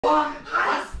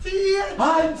Onstage!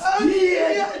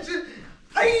 Onstage!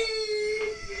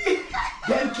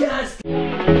 Them can't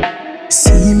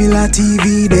Similar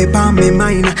TV, they on me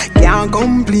mind. Can't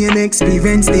complain,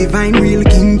 experience divine. Real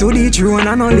king to the throne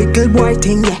and a little boy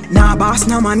thing, yeah. Nah boss,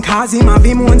 no man, cause him have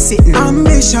him own sitting.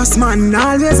 Ambitious man,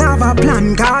 always have a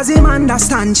plan, cause him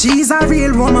understand she's a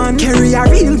real woman. Carry a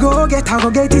real go get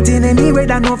it in any way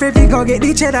that no if you go get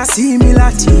the cheddar.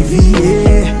 Similar TV,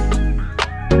 yeah.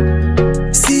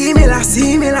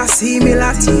 Similar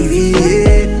TV,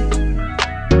 yeah.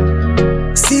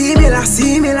 Similar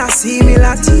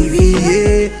TV,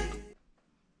 yeah.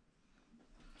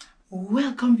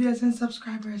 Welcome viewers and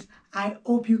subscribers. I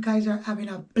hope you guys are having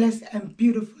a blessed and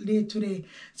beautiful day today.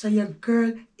 So your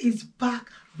girl is back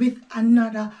with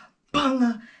another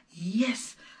banger.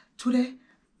 Yes, today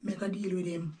I'm gonna deal with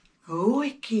him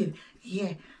wicked.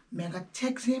 Yeah, I'm gonna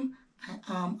text him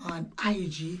on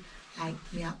IG like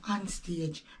me on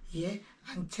stage, yeah,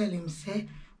 and tell him say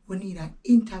we need an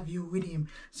interview with him.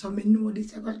 So me know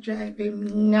this is gonna drive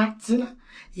him nuts,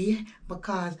 yeah,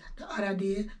 because the other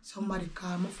day somebody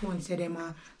called my phone, said them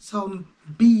some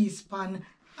bees on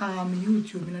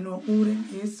YouTube, you know who them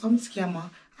is, some scammer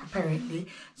apparently.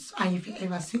 So, and if you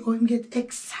ever see how him get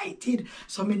excited,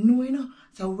 so me know, you know,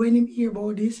 so when him hear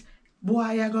about this,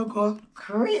 boy I go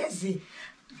crazy.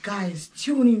 Guys,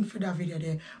 tune in for that video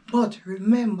there. But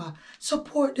remember,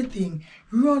 support the thing.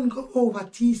 Go over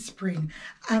Teespring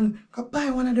and go buy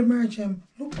one of the merch.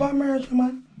 Look for merch,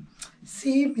 man.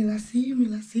 Similar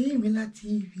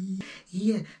TV.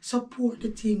 Yeah, support the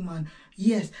thing, man.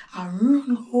 Yes, and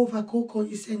go over Cocoa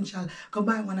Essential. Go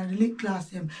buy one of the lip gloss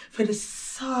them for the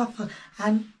soft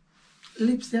and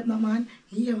lips them, man.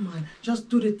 Yeah, man. Just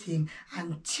do the thing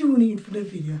and tune in for the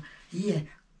video. Yeah,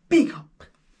 big up.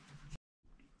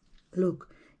 Look,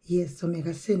 yes, so I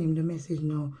can send him the message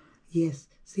now. Yes,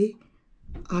 see?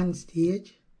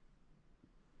 Onstage.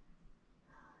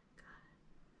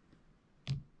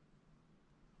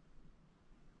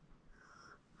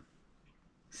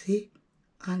 See?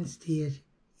 Onstage.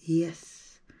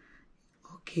 Yes.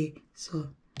 Okay, so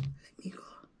let me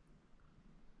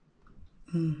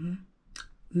go.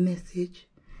 Message.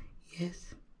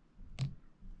 Yes.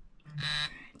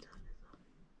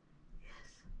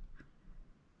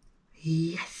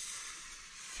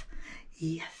 Yes.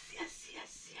 Yes.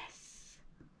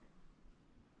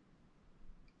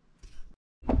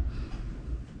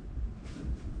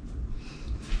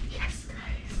 Yes,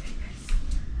 guys. Yes.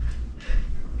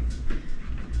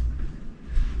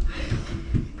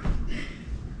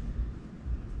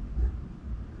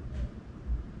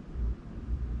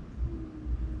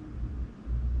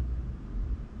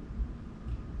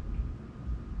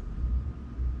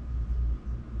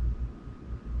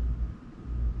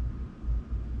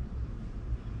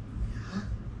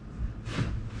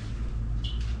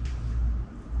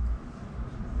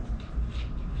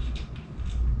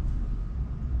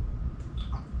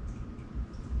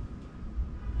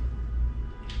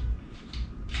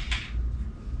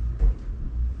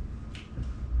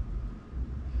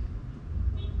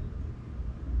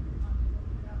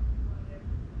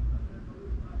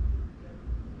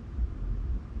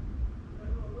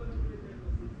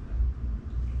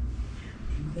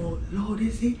 More loud,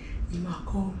 is it? You might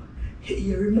come hit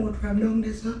your remote from down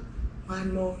there, sir.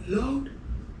 Man, more loud.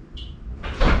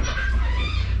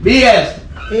 BS!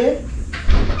 Eh?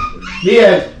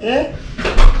 BS! Eh?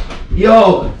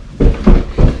 Yo!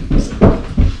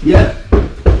 Yeah?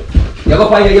 You go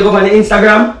on the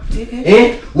Instagram?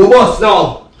 Eh? We boss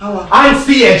now.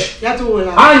 Onstage! You too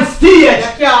loud. Onstage!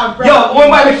 You can't prank Yo,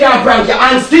 why we can't prank you?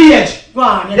 Onstage! Go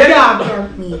on, you can't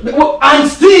prank me.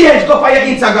 Onstage! Go for your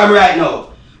Instagram right now.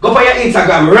 Go for your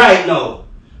Instagram right now.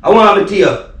 I want to tell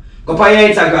you. Go for your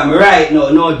Instagram right now.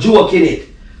 No joke in it.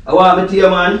 I want to tell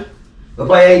you, man. Go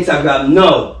for your Instagram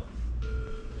now.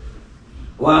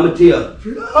 I want to tell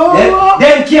you. Oh.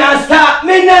 Them can't stop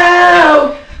me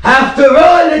now. After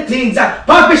all the things that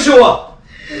Papi show.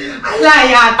 I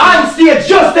lie. Onstage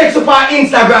just takes up our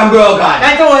Instagram, bro, God.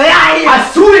 That's all lie. I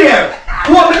swear.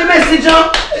 You want me the message,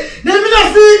 huh? Let me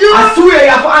not see you. I swear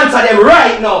you have to answer them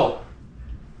right now.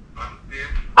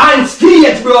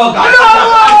 Onstage, bro, God.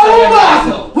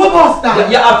 Who boss that?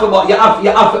 You have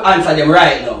to answer them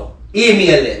right now.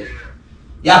 Email them.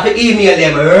 You have to email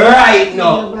them right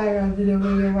now.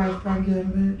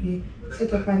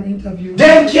 Set up an interview.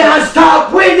 Them can't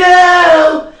stop me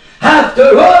now.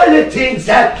 After all the things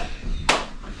that.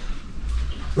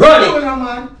 Run it,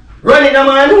 man. Run it,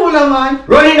 man.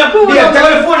 Run it up. Yeah, take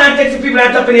the phone and text the people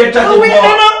and tap in your chat.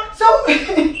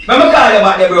 I'ma call you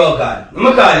about them, bro, God.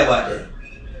 I'ma call you about them.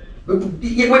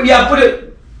 We have put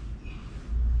it.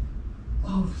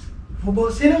 Oh, For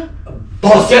boss, you know?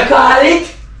 Boss you call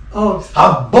it? Oh,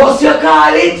 A boss you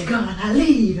call it? gonna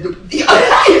lead.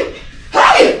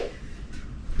 Hey!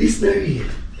 This not real.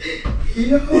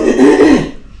 Yo.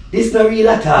 This not real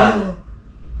at all. Yo.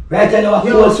 Right now, a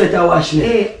cold sweater wash me.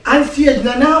 Hey, Onstage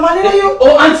na normal, you know you?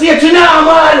 Oh, Onstage to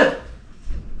normal!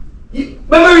 Let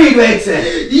me read what it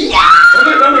says. Yeah!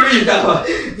 Let me read that one.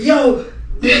 Yo,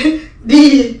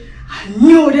 I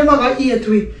knew them are gonna eat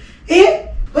we. Eh?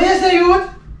 What you say, you?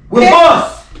 We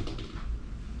boss!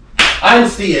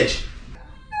 Onstage.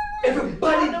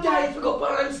 Everybody died to go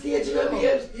on stage, you know,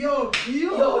 babes. Yo,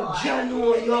 Yo,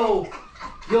 Jano, yo.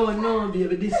 Yo, no,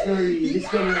 baby, this is not real. This is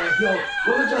coming like, yo.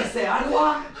 What would you say? I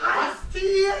want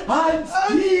Onstage!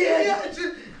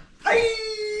 Onstage!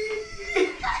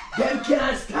 Them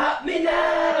can't stop me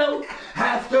now.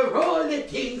 After all the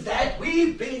things that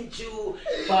we've been through.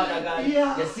 Father God,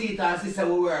 Yeah. you see it and sister,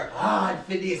 we work hard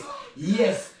for this.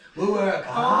 Yes, we work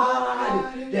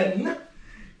hard. Them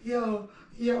Yo,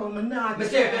 I'm not.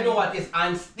 Mr. If you know what is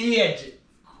Onstage.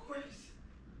 Of course.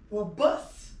 Well,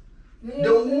 bus.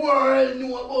 The world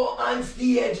know about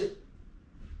Onstage.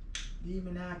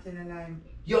 Demon not in the line.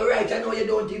 You're right, I know you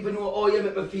don't even know how you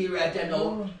make me feel right now.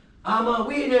 No. I'm a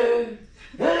winner.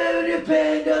 I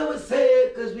depend on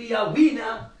myself, cause we are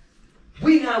winner.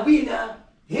 Winner.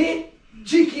 Eh?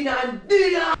 Chicken and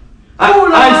dinner.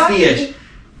 Onstage.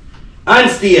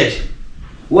 Onstage.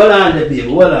 Hold on there, baby.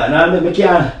 Hold on. Now me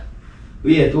can't.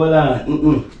 Wait, hold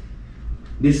on.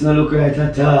 This no look right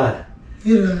at all.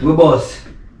 Yeah. We boss.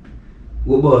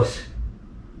 We boss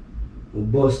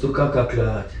to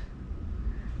Coca-Cola.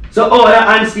 So all that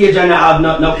Onstage and I have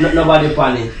nobody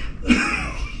on it.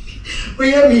 What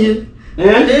you mean?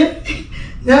 Eh?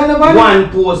 Yeah, nobody? One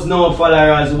post, no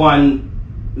followers, one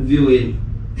viewing.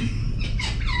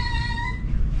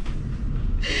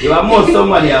 Yo, I must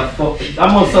somebody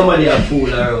a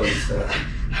fool around, sir.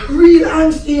 Real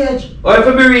Onstage. Or if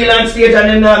it be real Onstage and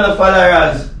them not have no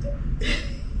followers.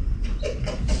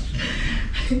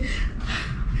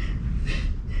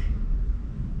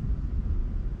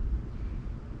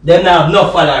 Them not have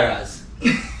no followers.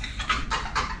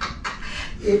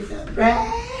 It's a prank.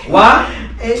 What?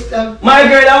 It's a My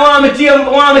girl, I want me to tell you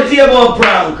about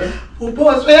prank. Oh,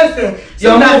 boss, what you say?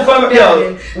 Yo, move from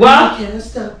yo. What? You can't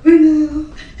stop me now.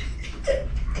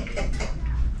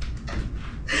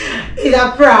 It's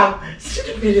a prank. See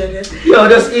the video there. Yo,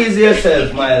 just ease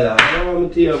yourself, my lad. I want me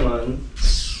to tell you, man.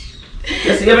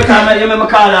 Just you me call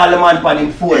all the man on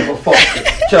him phone for fuck.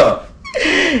 Sure.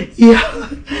 Yo,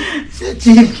 it's a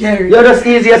team carry. Yo, just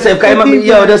ease yourself,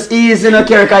 just ease in a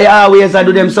carry, cause you always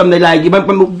do them something like you.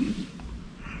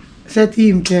 It's a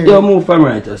team carry. Yo, move from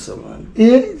right or so, man.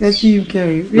 Yeah, it's a team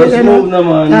carry. Just move now,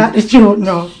 man. Nah, it's true,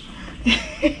 no.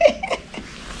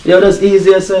 Yo, just ease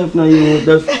yourself now,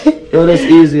 just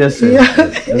ease yourself. Yeah.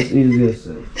 Just ease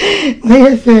yourself.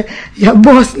 They say, your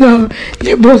boss now.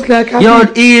 Your boss like a Yo,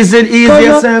 ease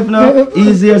yourself now.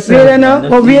 Ease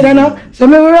yourself. Wait now. So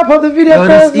maybe wrap up the video Yo,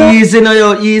 first. just easy now,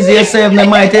 yo, ease yourself now.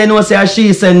 Might you know say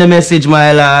she send the message,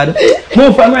 my lad.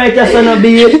 Move from right there, son of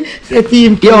babe. It's a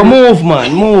team carry. Yo, move,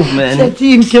 man. It's a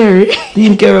team carry.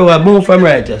 Team carry what? Move from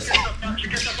right there.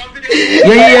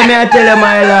 You hear me? I tell you,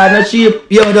 my lad, no cheap.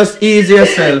 Yo, just ease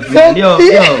yourself, man. Yo.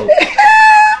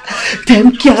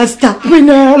 Them can't stop me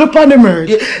now. Look on the merge.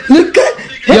 Look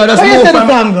at. Yo, just move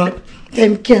from.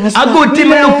 Them can't stop A good thing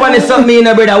me look on the something, you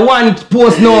know, brother. One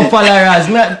post, no followers.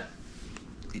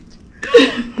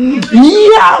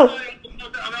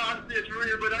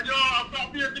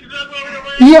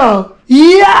 Yo.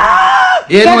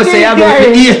 You know, say I'm going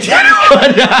to eat.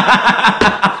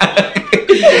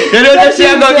 You know what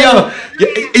I'm going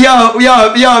yo,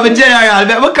 my general,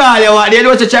 let me call you what. You know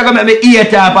what you're going to make me eat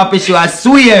her, Papi Show, I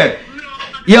swear.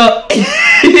 Yo,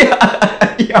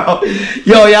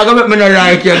 you're going to make me not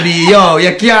like you, B. Yo,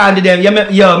 you can't do them. Yo,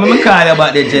 let me call you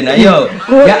about the general. Yo,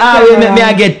 you always make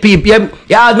me get people.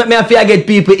 You always make me feel get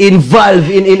people involved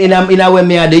in a way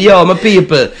me I do. Yo, my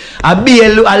people.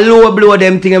 I low blow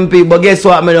them thing people. But guess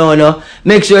what, me don't know?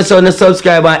 Make sure you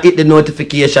subscribe and hit the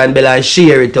notification bell and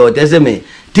share it out. You see me?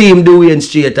 Team doing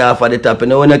straight off at the top. You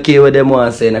know, when I care what them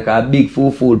want to say, like a big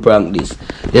fool prank this.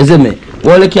 You see me?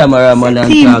 Hold the camera, man,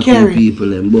 and talk to the people,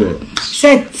 them, boy.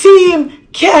 Say team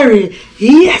carry.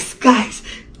 Yes, guys.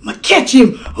 I catch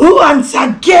him once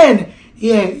again.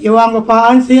 Yeah, you want to go for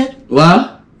Onstage?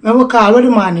 What? I will call. What the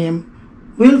man name?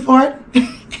 Wilford?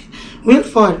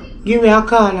 Wilford. Give me a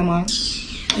call, man.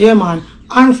 Yeah, man.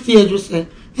 Onstage, you say.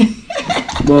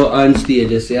 But Onstage,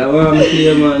 you say. I want to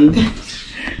hear, man.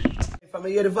 If I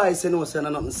hear the voice, you know,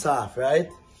 saying nothing soft, right?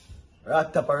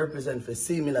 Rock Top I represent for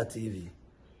Similar TV.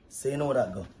 So you know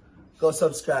that go. Go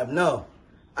subscribe now.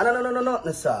 And no,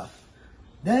 nothing soft.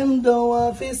 Them don't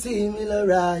want to see me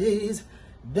rise.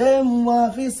 Them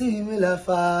want to see me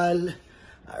fall.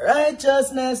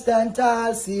 Righteousness stand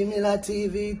tall, see me la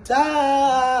TV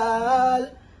tall.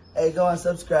 Hey, go and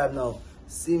subscribe now.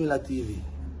 See me la TV.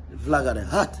 The vlog of the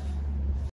hot.